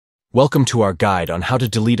Welcome to our guide on how to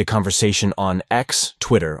delete a conversation on X,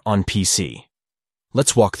 Twitter, on PC.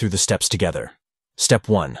 Let's walk through the steps together. Step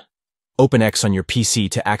 1. Open X on your PC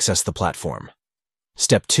to access the platform.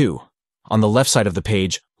 Step 2. On the left side of the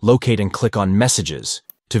page, locate and click on Messages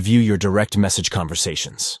to view your direct message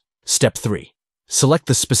conversations. Step 3. Select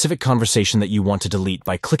the specific conversation that you want to delete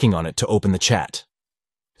by clicking on it to open the chat.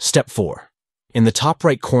 Step 4. In the top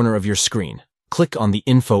right corner of your screen, click on the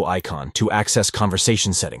info icon to access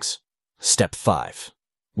conversation settings. Step 5.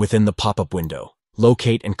 Within the pop-up window,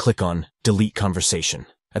 locate and click on Delete Conversation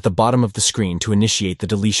at the bottom of the screen to initiate the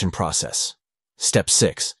deletion process. Step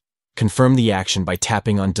 6. Confirm the action by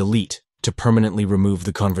tapping on Delete to permanently remove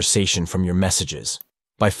the conversation from your messages.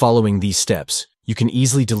 By following these steps, you can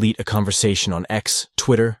easily delete a conversation on X,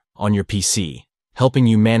 Twitter, on your PC, helping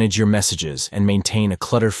you manage your messages and maintain a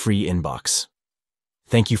clutter-free inbox.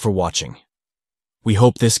 Thank you for watching. We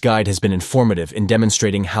hope this guide has been informative in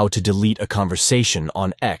demonstrating how to delete a conversation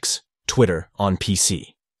on X, Twitter, on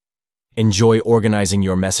PC. Enjoy organizing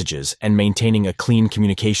your messages and maintaining a clean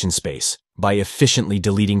communication space by efficiently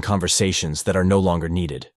deleting conversations that are no longer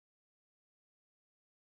needed.